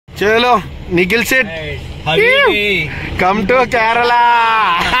చలో Nikhil set come to Kerala.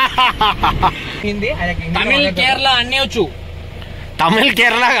 Tamil Kerala అన్నీ వచ్చు. తమిళ్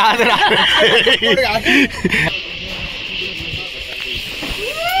కేరళ కాదురా.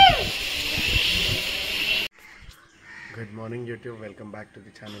 Good morning YouTube, welcome back to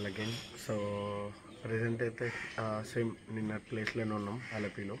the channel again. So present అయితే సేమ్ నిన్న ప్లేస్లోనే ఉన్నాం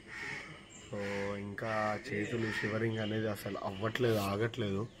అలెప్పీలో. సో ఇంకా చేతులు షివరింగ్ అనేది అసలు అవ్వట్లేదు,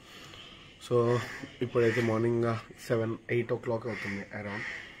 ఆగట్లేదు. సో ఇప్పుడైతే మార్నింగ్ 7-8 o'clock అవుతుంది అరౌండ్.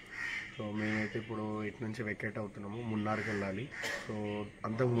 సో మేమైతే ఇప్పుడు ఇటు నుంచి వెకేట్ అవుతున్నాము, మున్నార్కి వెళ్ళాలి. సో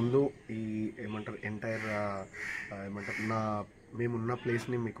అంతకుముందు ఈ ఏమంటారు ఎంటైర్ ఏమంటారు మేమున్న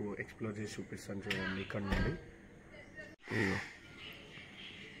ప్లేస్ని మీకు ఎక్స్ప్లోర్ చేసి చూపిస్తాను చూడండి. ఇక్కడ నుండి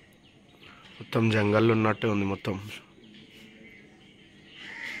మొత్తం జంగల్ ఉన్నట్టే ఉంది మొత్తం.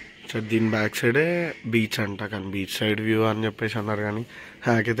 సో దీని బ్యాక్ సైడే బీచ్ అంట, కానీ బీచ్ సైడ్ వ్యూ అని చెప్పేసి అన్నారు, కానీ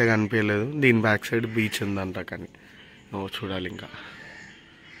నాకైతే కనిపించలేదు. దీని బ్యాక్ సైడ్ బీచ్ ఉందంట, కానీ చూడాలి. ఇంకా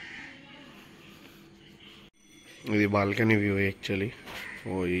ఇది బాల్కనీ వ్యూ యాక్చువల్లీ.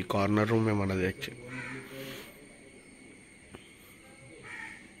 ఈ కార్నర్ రూమ్ ఏమన్నది యాక్చువల్లీ.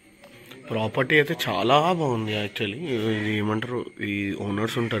 ప్రాపర్టీ అయితే చాలా బాగుంది యాక్చువల్లీ. ఇది ఏమంటారు, ఈ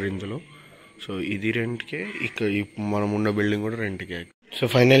ఓనర్స్ ఉంటారు ఇందులో. సో ఇది రెంట్కే, ఇక్కడ మనం ఉన్న బిల్డింగ్ కూడా రెంట్కే. సో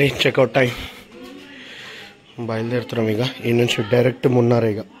ఫైనలీ చెక్అవుట్ టైం, బయలుదేరుతున్నాం. ఇక ఈ నుంచి డైరెక్ట్ మున్నార్.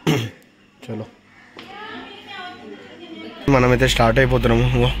 ఇక చలో మనమైతే స్టార్ట్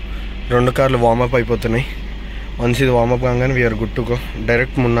అయిపోతున్నాము. 2 కార్లు వార్మప్ అయిపోతున్నాయి. వన్స్ ఇది వార్మప్ కాగానే we are good to go,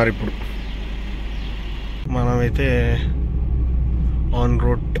 direct Munnar. ఇప్పుడు మనమైతే ఆన్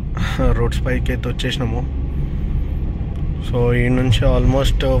రోడ్స్ పైకి అయితే వచ్చేసినాము. సో ఈ నుంచి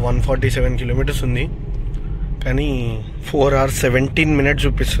ఆల్మోస్ట్ 147 kilometers ఉంది, కానీ 4 hours 17 minutes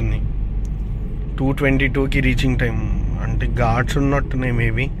చూపిస్తుంది. 2:22కి రీచింగ్ టైం. అంటే ఘాట్స్ ఉన్నట్టున్నాయి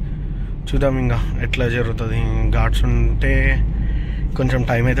మేబీ, చూద్దాం ఇంకా ఎట్లా జరుగుతుంది. ఘాట్స్ ఉంటే కొంచెం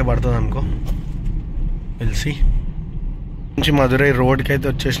టైం అయితే పడుతుంది అనుకో, తెలిసి. నుంచి మధురై రోడ్కి అయితే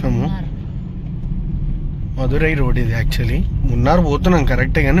వచ్చేసినాము. మధురై రోడ్ ఇది యాక్చువల్లీ. మున్నార్ పోతున్నాం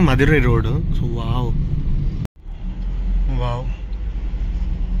కరెక్టే, కానీ మధురై రోడ్. సో వావ్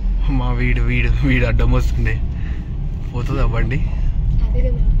మా వీడు అడ్డం వస్తుండే, పోతుంది బండి.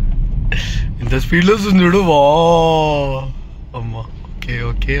 ఎంత స్పీడ్లో వస్తుంది చూడు. వా అమ్మా. Okay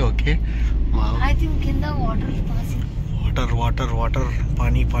okay okay. Water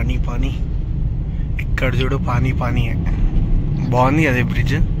pani ఇక్కడ చూడు, పానీ బాగుంది అదే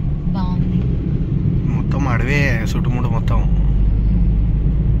బ్రిడ్జ్. మొత్తం అడవే చుట్టుముడు మొత్తం.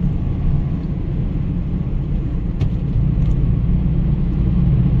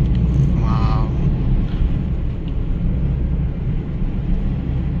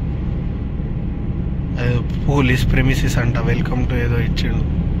 పోలీస్ ప్రెమిసిస్ అంట, వెల్కమ్ టు ఏదో ఇచ్చిండు.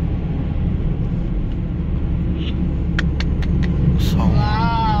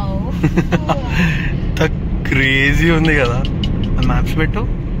 ఎంత క్రేజీ ఉంది కదా. మ్యాప్స్ పెట్టు.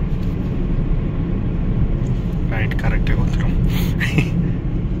 రైట్, కరెక్టే పోతున్నాం.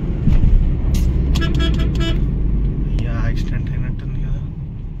 యాక్సిడెంట్ అయినట్టుంది కదా.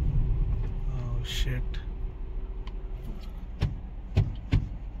 షిట్.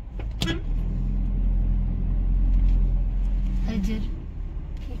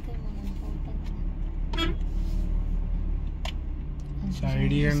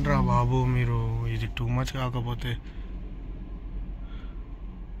 సైడ్ ఇయ్యండి రా బాబు మీరు, ఇది టూ మచ్ కాకపోతే.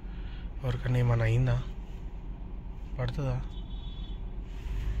 ఎవరికన్నా ఏమన్నా అయిందా? పడుతుందా?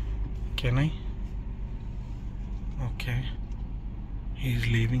 ఓకేనా? Okay, is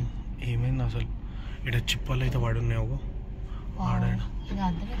leaving. ఏమైంది అసలు? ఇక్కడ చిప్పలు అయితే పడున్నావు ఆడాడు.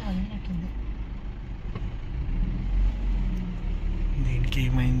 దీనికి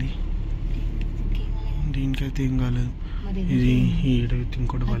ఏమైంది? దీనికైతే ఏం కాలేదు. ఇది ఈడైతే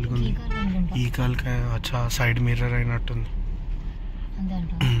ఇంకోటి పలుకుంది. ఈ కాలుకి అచ్చా సైడ్ మిర్రర్ అయినట్టుంది.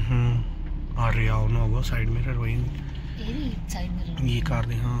 అరే అవును, అగో సైడ్ మిర్రర్ పోయింది ఈ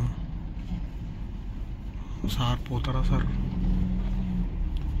కార్ది. సార్ పోతారా సార్?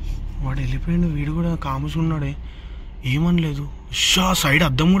 వాడు వెళ్ళిపోయిండు. వీడు కూడా కాముసు ఉన్నాడే, ఏమనలేదు. సైడ్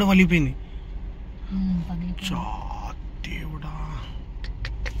అద్దం కూడా వలిపోయింది. దేవుడా.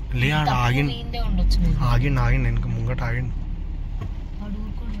 లే ఆడ ఆగిండు వెనక ముంగట ఆగిండు.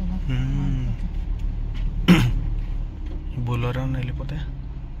 బొలెరో వెళ్ళిపోతే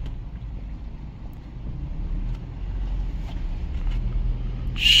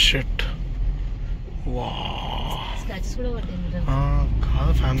షిట్. వా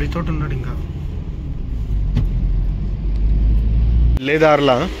కాదు, ఫ్యామిలీ తోటి ఉన్నాడు. ఇంకా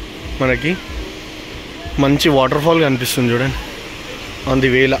లేదార్లా మనకి మంచి వాటర్ ఫాల్ కనిపిస్తుంది చూడండి. ఆన్ ది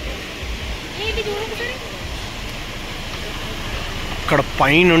వేలా. అక్కడ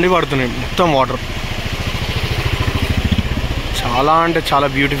పైనుండి పడుతున్నాయి మొత్తం వాటర్. చాలా అంటే చాలా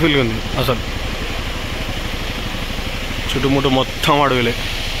బ్యూటిఫుల్గా ఉంది అసలు. చుట్టుముట్టు మొత్తం అడవులే.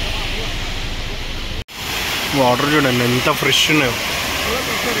 వాటర్ చూడండి ఎంత ఫ్రెష్ ఉన్నాయో,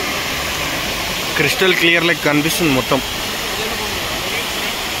 క్రిస్టల్ క్లియర్ లెక్క కనిపిస్తుంది మొత్తం.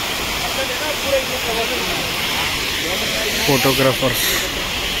 ఫోటోగ్రాఫర్స్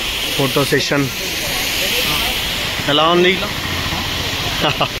ఫోటో సెషన్ ఎలా ఉంది?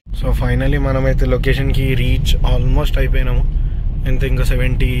 సో ఫైనలీ మనమైతే లొకేషన్కి రీచ్ ఆల్మోస్ట్ అయిపోయినాము. ఎంత ఇంకా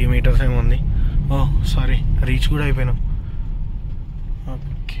 70 meters ఏమో ఉంది. ఓ సారీ, రీచ్ కూడా అయిపోయినాం.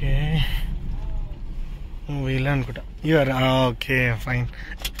 ఓకే వీళ్ళే అనుకుంటా. You're okay fine.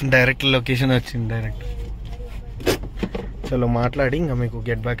 Direct location వచ్చింది డైరెక్ట్. చలో మాట్లాడి ఇంకా మీకు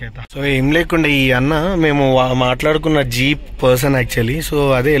గెట్ బ్యాక్ అవుతా. సో ఏం లేకుండా ఈ అన్న మేము మాట్లాడుకున్న జీప్ పర్సన్ యాక్చువల్లీ. సో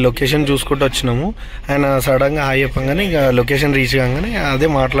అదే లొకేషన్ చూసుకుంటూ వచ్చినాము. ఆయన సడన్గా హాయ్ చెప్పగానే ఇక లొకేషన్ రీచ్ కాగానే అదే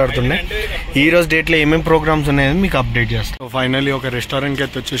మాట్లాడుతుండే. ఈ రోజు డేట్లో ఏమేమి ప్రోగ్రామ్స్ ఉన్నాయని మీకు అప్డేట్ చేస్తాం. సో ఫైనల్లీ ఒక రెస్టారెంట్కి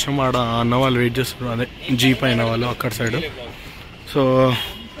అయితే వచ్చేసాం. ఆడ అన్న వాళ్ళు వెయిట్ చేస్తున్నారు, అదే జీప్ అయిన వాళ్ళు అక్కడ సైడ్. సో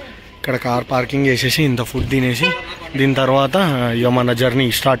ఇక్కడ కార్ పార్కింగ్ చేసేసి ఇంత ఫుడ్ తినేసి దీని తర్వాత ఇక మన జర్నీ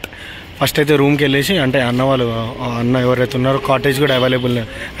స్టార్ట్. ఫస్ట్ అయితే రూమ్కి వెళ్ళేసి, అంటే అన్న వాళ్ళు అన్న ఎవరైతే ఉన్నారో కాటేజ్ కూడా అవైలబుల్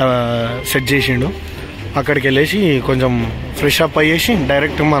సెట్ చేసిండు. అక్కడికి వెళ్ళేసి కొంచెం ఫ్రెష్ అప్ అయ్యేసి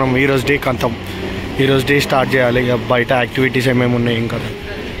డైరెక్ట్ మనం ఈరోజు డే కంతం, ఈరోజు డే స్టార్ట్ చేయాలి. ఇక బయట యాక్టివిటీస్ ఏమేమి ఉన్నాయి ఇంకా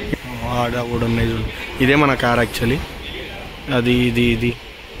ఆడ కూడా ఉన్నాయి. ఇదే మన కార్ యాక్చువల్లీ, అది ఇది.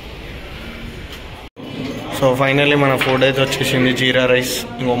 సో ఫైనల్లీ మన ఫుడ్ అయితే వచ్చేసింది. జీరా రైస్,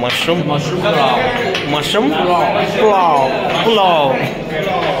 ఇంకో మష్రూమ్ పులావ్.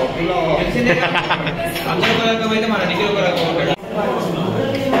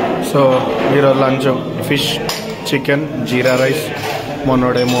 సో ఈరోజు లంచ్ ఫిష్, చికెన్, జీరా రైస్.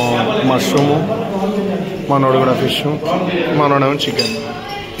 మనోడేమో మష్రూము, మనోడు కూడా ఫిష్, మనోడేమో చికెన్.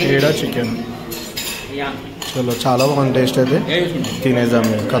 ఈడ చికెన్. చలో చాలా బాగుంది టేస్ట్ అయితే. తినేద్దాం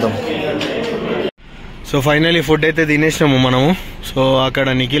కదం. సో ఫైనలీ ఫుడ్ అయితే తినేసినాము మనము. సో అక్కడ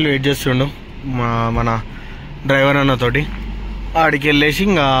నిఖిల్ వెయిట్ చేస్తుండు మన డ్రైవర్ అన్నతోటి. ఆడికి వెళ్ళేసి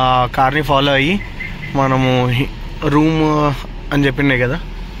ఇంకా కార్ని ఫాలో అయ్యి మనము రూమ్ అని చెప్పిండే కదా,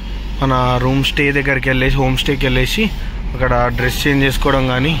 మన రూమ్ స్టే దగ్గరికి వెళ్ళేసి హోమ్ స్టేకి వెళ్ళేసి అక్కడ డ్రెస్ చేంజ్ చేసుకోవడం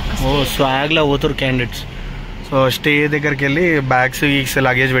కానీ స్వాగ్లో పోతారు క్యాండిడేట్స్. సో స్టే దగ్గరికి వెళ్ళి బ్యాగ్స్ గీగ్స్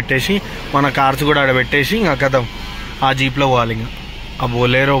లగేజ్ పెట్టేసి మన కార్స్ కూడా ఆడ పెట్టేసి ఇంకా కథం ఆ జీప్లో పోవాలి. ఇంకా ఆ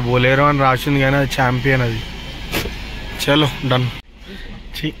బోలేరో అని రాసింది కానీ అది ఛాంపియన్ అది. చలో డన్.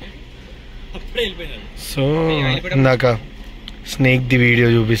 సో ఇందాక స్నేక్ ది వీడియో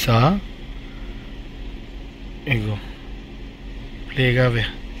చూపిస్తా, ఇగో ప్లేగా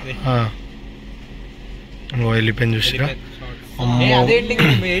వెళ్ళిపోయింది చూసిరా.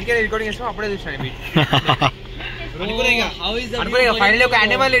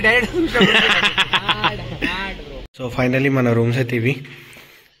 సో ఫైనలీ మన రూమ్స్ అయితే ఇవి,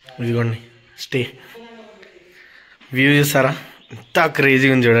 ఇదిగోండి స్టే. వ్యూ చూస్తారా ఎంత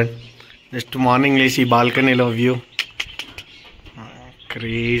క్రేజీగా ఉంది చూడండి. జస్ట్ మార్నింగ్ లేచి బాల్కనీలో వ్యూ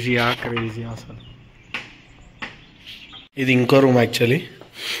క్రేజీ అసలు. ఇది ఇంకో రూమ్ యాక్చువల్లీ.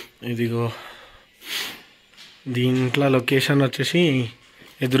 ఇదిగో దీంట్లో లొకేషన్ వచ్చేసి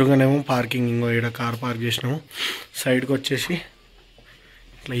ఎదురుగానేమో పార్కింగ్, ఇంకో ఇక్కడ కార్ పార్క్ చేసినాము. సైడ్కి వచ్చేసి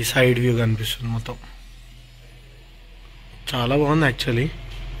ఇట్లా ఈ సైడ్ వ్యూ కనిపిస్తుంది మొత్తం. చాలా బాగుంది యాక్చువల్లీ.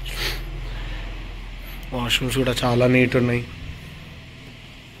 వాష్రూమ్స్ కూడా చాలా నీట్ ఉన్నాయి.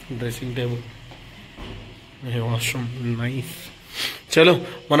 Dressing table, washroom nice. చలో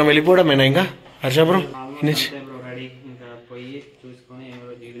మనం వెళ్ళిపోవడమేనా ఇంకా హర్షాపురం నుంచి?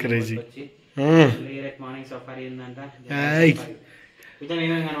 క్రేజీ.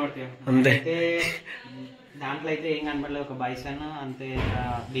 అంతే దాంట్లో అయితే ఏం కనపడలేదు, ఒక బైసన్ అంతే,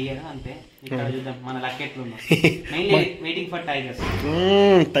 డియర్ అంతే. ఇక్కడ చూద్దాం మన లక్ ఎట్లుందో. Waiting for tigers.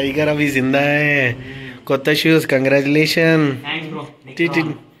 టైగర్ అవి జిందా హై. కొత్త షూస్, కంగ్రాచులేషన్.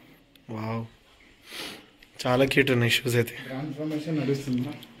 వావ్ చాలా క్యూట్ ఉన్నాయి షూస్ అయితే.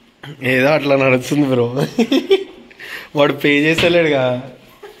 ఏదో అట్లా నడుస్తుంది బ్రో. వాడు పే చేసలేడుగా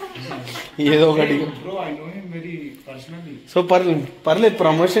ఏదో ఒకటి. సో పర్లేదు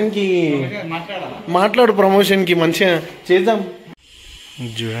ప్రమోషన్కి మాట్లాడు, ప్రమోషన్కి మంచిగా చేద్దాం.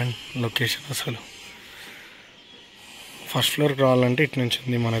 చూడండి లొకేషన్ అసలు. ఫస్ట్ ఫ్లోర్కి రావాలంటే ఇటు నుంచి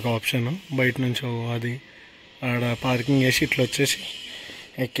ఉంది మనకు ఆప్షన్. బయట నుంచి అది ఆడ పార్కింగ్ చేసి ఇట్లా వచ్చేసి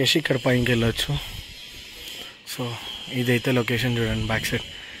ఎక్కేసి ఇక్కడ పైకి వెళ్ళొచ్చు. సో ఇదైతే లొకేషన్ చూడండి బ్యాక్ సైడ్.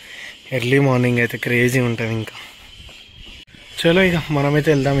 ఎర్లీ మార్నింగ్ అయితే క్రేజీ ఉంటుంది ఇంకా. చలో ఇక మనమైతే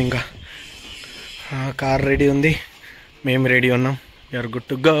వెళ్దాం. ఇంకా కార్ రెడీ ఉంది, మేము రెడీ ఉన్నాం. You're good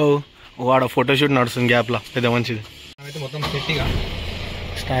to go. వాడ ఫోటోషూట్ నడుస్తుంది గ్యాప్లో, పెద్ద మంచిది. మొత్తం సెట్గా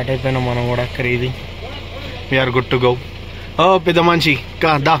స్టార్ట్ అయిపోయినాం మనం కూడా. Crazy, you're good to go. ఓ పెద్ద మంచి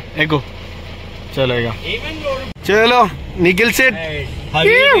కా దా ఎగో. చలో ఇక చలో Nikhil set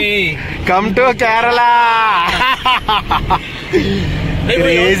come to Kerala.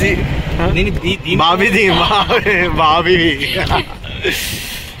 Crazy బాబీది Bobby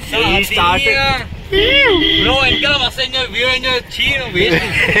start. Bro ఇంకా మస్తు ఎంజాయ్, వ్యూ ఎంజాయ్ చీను వేస్ట్.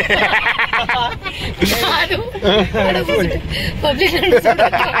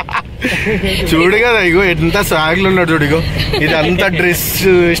 చూడు కదా ఇగో ఎంత సాగులు ఉన్నాడు చూడు. ఇగో ఇదంతా డ్రెస్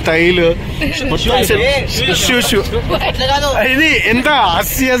స్టైల్ షూ. ఇది ఎంత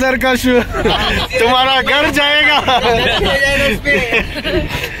 80,000 का షూ తుమారా ఘర్ జాయేగా.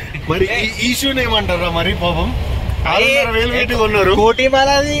 మరి ఈ షూ ఏమంటారా మరి? పాపం 6,500 పెట్టి కొన్నారు. కోటి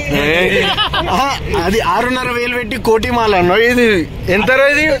మాలది అది 6,500 పెట్టి కోటి మాల అన్నా. ఇది ఎంత?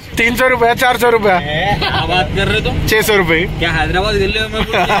 ఇది 300 रुपया 400 रुपया 600 रुपये. హైదరాబాద్ వెళ్ళే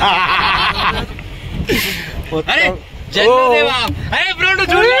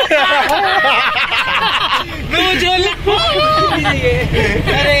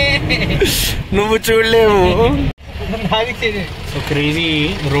నువ్వు చూడలేము. క్రేజీ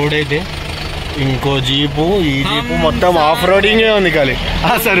రోడ్ అయితే. ఇంకో జీపు, ఈ జీపు మొత్తం ఆఫ్ రోడింగే ఉంది. ఖాళీ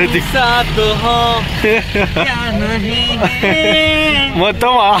సరే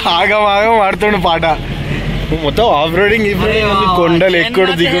మొత్తం ఆగం ఆగం ఆడుతుండు పాట. మొత్తం ఆఫ్ రోడింగ్ ఉంది. కొండలు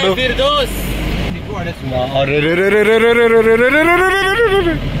ఎక్కుడు దిగుడు.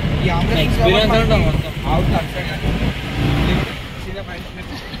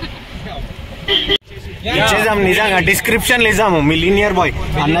 ఇచ్చేద్దాం నిజంగా, డిస్క్రిప్షన్ ఇద్దాము. మిలీనియర్ బాయ్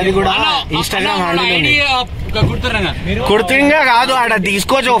అన్నది కూడా ఇన్స్టాగ్రామ్ హ్యాండిల్ ఉంది. కుర్తింగా కాదు, ఆడ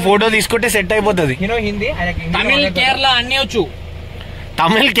తీసుకోవచ్చు. ఫోటో తీసుకుంటే సెట్ అయిపోతుంది. తమిళ్ కేరళ అన్ని వచ్చు.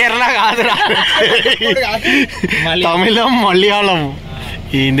 తమిళ్ కేరళ కాదురా, తమిళం మలయాళం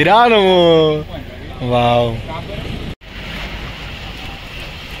ఇందిరా నువ్వు. వావ్,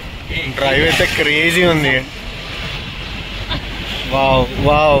 డ్రైవ్ అయితే క్రేజీ ఉంది. Wow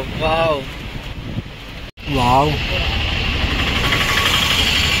wow wow wow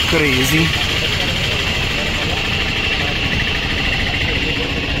crazy.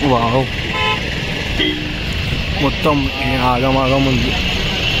 Wow, మొత్తం ఆగమాగం ఉంది.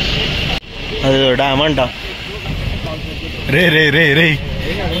 అది డ్యామ్ అంట. రే రే రే రే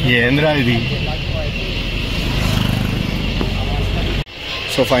ఏంద్రా ఇది.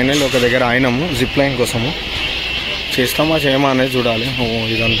 సో ఫైనల్ ఒక దగ్గర ఆయనము జిప్ లైన్ కోసము. చేస్తామా చేయమా అనేది చూడాలి. ఓ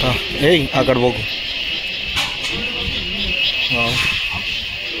ఇదంతా ఏయ్ అక్కడ పోకు.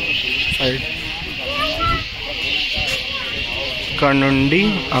 సైడ్ ఇక్కడ నుండి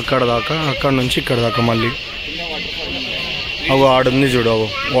అక్కడ దాకా, అక్కడ నుంచి ఇక్కడ దాకా మళ్ళీ. అవి ఆడుంది చూడు, అవు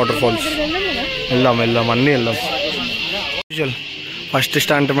వాటర్ ఫాల్స్. వెళ్దాం వెళ్దాం అన్నీ వెళ్దాం. First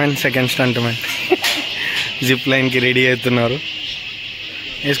స్టంట్మెంట్, second స్టంట్మెంట్. జిప్ లైన్కి రెడీ అవుతున్నారు.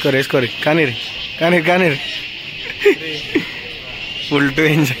 వేసుకోరు వేసుకోరు, కానీ కానీ కానీ full to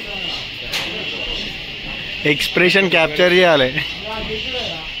enjoy. Expression capture చేయాలి.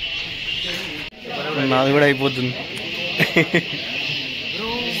 నాది కూడా అయిపోతుంది.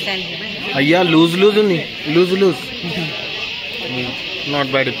 అయ్యా లూజ్ లూజ్ ఉంది, లూజ్ లూజ్.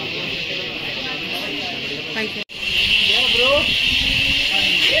 Not bad.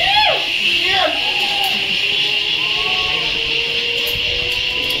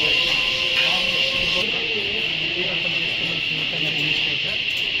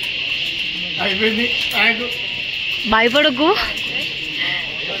 అయిపోయింది. భయపడకు.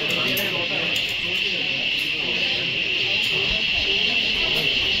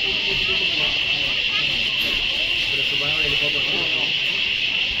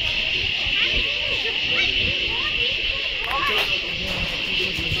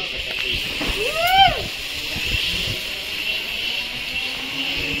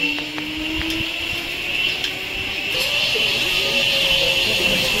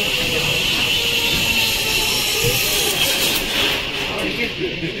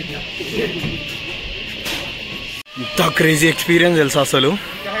 ఇంత క్రేజీ ఎక్స్పీరియన్స్ తెలుసా అసలు.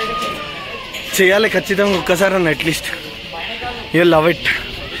 చేయాలి ఖచ్చితంగా ఒక్కసారి అన్న అట్లీస్ట్. You love it.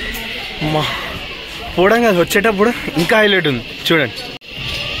 అమ్మా పోవడం కాదు, వచ్చేటప్పుడు ఇంకా హైలైట్ ఉంది. చూడండి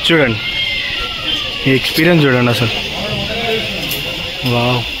చూడండి ఈ ఎక్స్పీరియన్స్ చూడండి అసలు.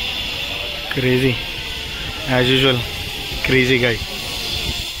 Wow crazy as usual. Crazy guy.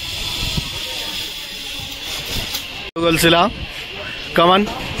 గొలుసులా come on.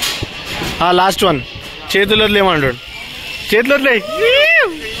 Last one. చేతులు వదిలేమంటాడు. చేతులు వదిలే.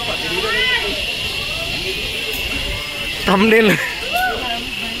 తమ్నేల్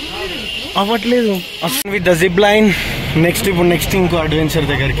అవ్వట్లేదు with the zip line. Next ఇంకో అడ్వెంచర్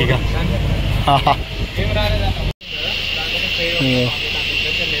దగ్గరికి ఇక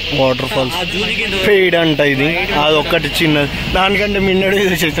వాటర్ ఫాల్స్ పెయిడ్ అంట ఇది. అది ఒక్కటి చిన్నది, దానికంటే మిన్నడు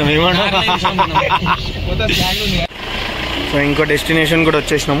చేసాం ఏమన్నా. సో ఇంకో డెస్టినేషన్ కూడా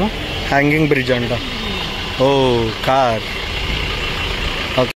వచ్చేసినాము, హ్యాంగింగ్ బ్రిడ్జ్ అంట. ఓ కార్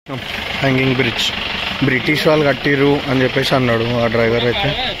హ్యాంగింగ్ బ్రిడ్జ్ బ్రిటిష్ వాళ్ళు కట్టిర్రు అని చెప్పేసి అన్నాడు ఆ డ్రైవర్ అయితే.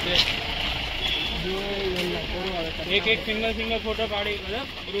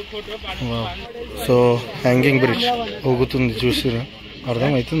 సో హ్యాంగింగ్ బ్రిడ్జ్ ఊగుతుంది చూసిరా,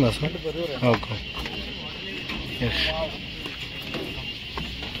 అర్థమవుతుంది అసలు. ఓకే ఎస్,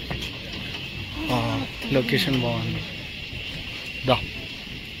 లొకేషన్ బాగుంది. దా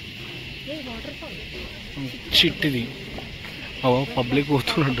చిట్టిది పబ్లిక్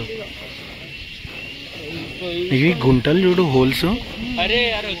పోతున్నట్టు. ఇవి గుంటలు చూడు, హోల్స్.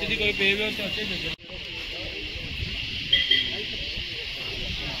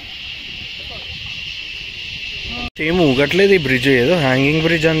 సేమ్ ఊగట్లేదు ఈ బ్రిడ్జ్, ఏదో హ్యాంగింగ్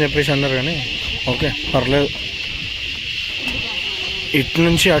బ్రిడ్జ్ అని చెప్పేసి అన్నారు కానీ ఓకే పర్లేదు. ఇటు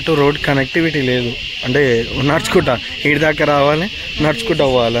నుంచి అటు రోడ్ కనెక్టివిటీ లేదు, అంటే నడుచుకుంటా ఇటు దాకా రావాలి, నడుచుకుంటా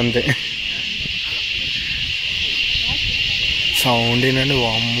పోవాలి అంతే. సౌండ్ ఏనండి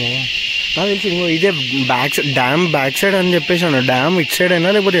వామ్మో. నాకు తెలిసి ఇంకో ఇదే back side, dam back side అని చెప్పేసి అన్నాడు. డ్యామ్ ఇటు సైడ్ అయినా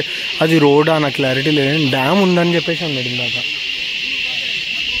లేకపోతే అది రోడ్ నాకు క్లారిటీ లేదు, డ్యామ్ ఉందని చెప్పేసి అన్నాడు ఇందాక.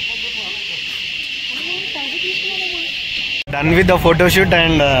 Done with the photoshoot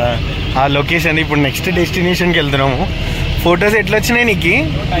and ఆ లొకేషన్. ఇప్పుడు నెక్స్ట్ డెస్టినేషన్కి వెళ్తున్నాము. ఫొటోస్ ఎట్లా వచ్చినాయి నీకు?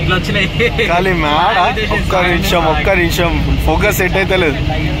 ఇట్లా వచ్చినాయి ఖాళీ మ్యాడ్. ఒక్క నిమిషం ఫోకస్ సెట్ అయితే లేదు.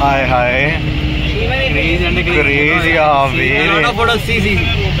 హాయ్ హాయ్ క్రేజీగా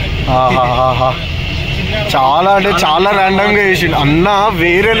చాలా అంటే చాలా ర్యాండమ్ గా చేసిండు అన్న,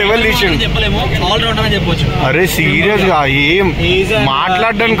 వేరే లెవెల్ తీసిండు. అరే సీరియస్ గా ఏం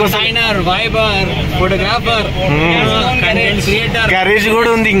మాట్లాడడానికి గ్యారేజ్ కూడా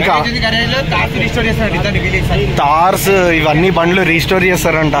ఉంది, ఇంకా తార్స్ ఇవన్నీ బండ్లు రీస్టోర్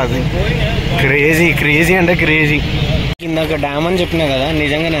చేస్తారంట. అది క్రేజీ అంటే క్రేజీ. ఇందాక డ్యామ్ అని చెప్పినా కదా,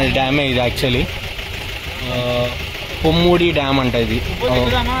 నిజంగానే అది డ్యామే ఇది యాక్చువల్లీ. పొమ్మూడి డ్యామ్ అంట ఇది.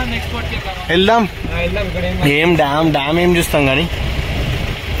 వెళ్దాం. ఏం డ్యామ్ ఏం చూస్తాం కానీ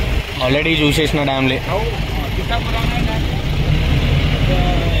ఆల్రెడీ చూసేసిన డ్యామ్లే.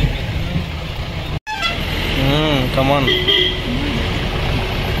 కమాన్.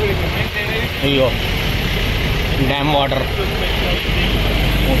 అయ్యో డ్యామ్ వాటర్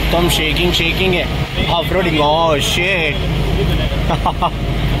మొత్తం షేకింగే. Off roading. Oh shit.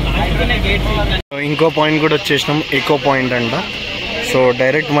 ఇంకో పాయింట్ కూడా వచ్చేసినాం, ఎకో పాయింట్ అంట. సో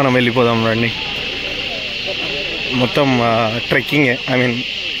డైరెక్ట్ మనం వెళ్ళిపోదాం రండి. మొత్తం ట్రెక్కింగే, ఐ మీన్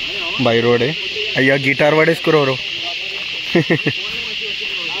బై రోడే. అయ్యా గిటార్ పడేసుకురారు.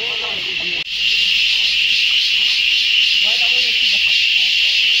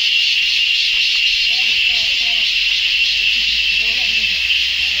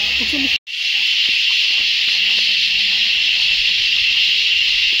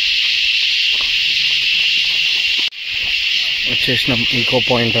 వచ్చేసినాం ఈకో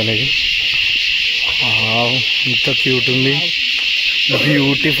పాయింట్ అనేది. ఇంత క్యూట్ ఉంది,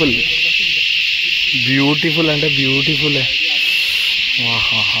 బ్యూటిఫుల్ అంటే బ్యూటిఫుల్.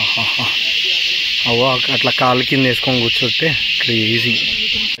 అవ్వ అట్లా కాలు కింద వేసుకొని కూర్చోతే క్రేజీ.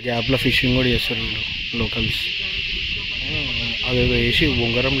 గ్యాప్లో ఫిషింగ్ కూడా చేస్తారు లోకల్స్. అదేదో వేసి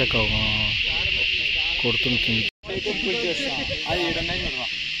బొంగరం లెక్క కొడుతుంది కింద.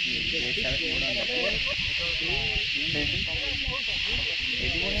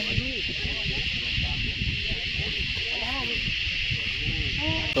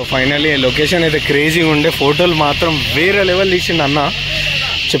 సో ఫైనల్లీ లొకేషన్ అయితే క్రేజీగా ఉండే. ఫోటోలు మాత్రం వేరే లెవెల్ తీసిండు అన్న.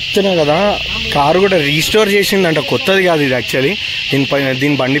 చెప్తున్నా కదా, కారు కూడా రీస్టోర్ చేసిందంట, కొత్తది కాదు ఇది యాక్చువల్లీ.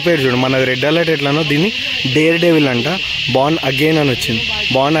 దీని బండి పేరు చూడు, మనది రెడ్ అలర్ట్ ఎట్లానో దీన్ని డేర్ డెవిల్ అంట. బార్న్ అగైన్ అని వచ్చింది.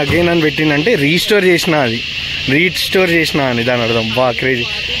 బార్న్ అగైన్ అని పెట్టిందంటే రీస్టోర్ చేసిన అని దాని అర్థం. క్రేజీ.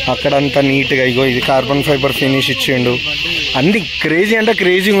 అక్కడంతా నీట్గా ఇగో ఇది కార్బన్ ఫైబర్ ఫినిష్ ఇచ్చిండు. అన్ని క్రేజీ అంటే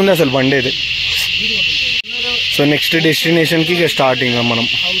క్రేజీగా ఉంది అసలు బండి అయితే. సో నెక్స్ట్ డెస్టినేషన్కి ఇక స్టార్టింగ్ మనం.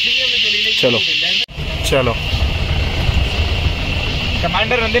 చలో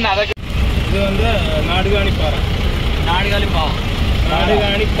కమాండర్ ఉంది నా దగ్గర. ఇది வந்து நாடுகாணி பாறை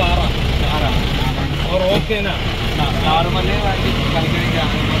और ఓకేనా నార్మల్లే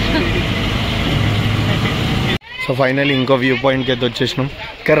సో ఫైనల్లీ ఇంకో వ్యూ పాయింట్కి అయితే వచ్చేసినాం.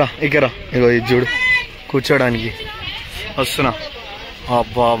 ఇక్కరా ఇగో ఇది చూడు కూర్చోడానికి వస్తున్నా.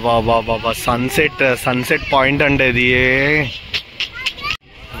 అబ్బా సన్సెట్ పాయింట్ అంటే ఇది.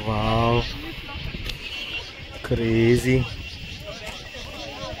 Wow crazy.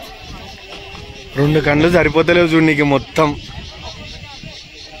 2 కళ్ళు సరిపోతలేవు చూడు నీకు మొత్తం.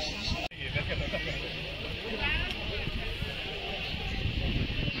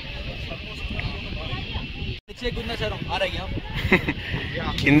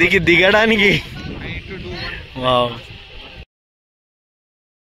 కిందికి దిగడానికి. వావ్.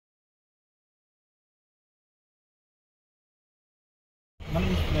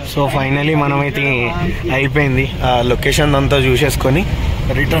 సో ఫైనలీ మనమైతే అయిపోయింది. ఆ లొకేషన్ అంతా చూసేసుకొని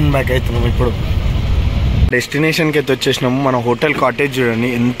రిటర్న్ బ్యాక్ అవుతున్నాం. ఇప్పుడు డెస్టినేషన్కి అయితే వచ్చేసినాము. మన హోటల్ కాటేజ్ చూడండి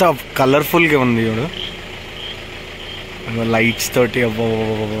ఎంత కలర్ఫుల్గా ఉంది చూడు, లైట్స్ తోటి అబ్బో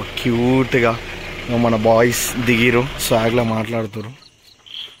క్యూట్గా. మన బాయ్స్ దిగిరు, స్వాగ్లా మాట్లాడుతారు.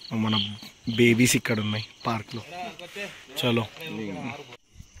 మన బేబీస్ ఇక్కడ ఉన్నాయి పార్క్లో. చలో.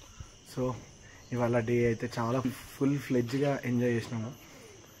 సో ఇవాళ డే అయితే చాలా ఫుల్ ఫ్లెడ్జ్గా ఎంజాయ్ చేసినాము.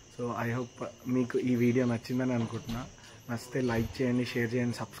 సో ఐ హోప్ మీకు ఈ వీడియో నచ్చిందని అనుకుంటున్నా. నచ్చితే లైక్ చేయండి, షేర్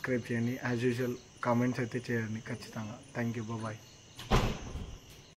చేయండి, సబ్స్క్రైబ్ చేయండి. యాజ్ యూజువల్ కామెంట్స్ అయితే చేయండి ఖచ్చితంగా. Thank you, bye.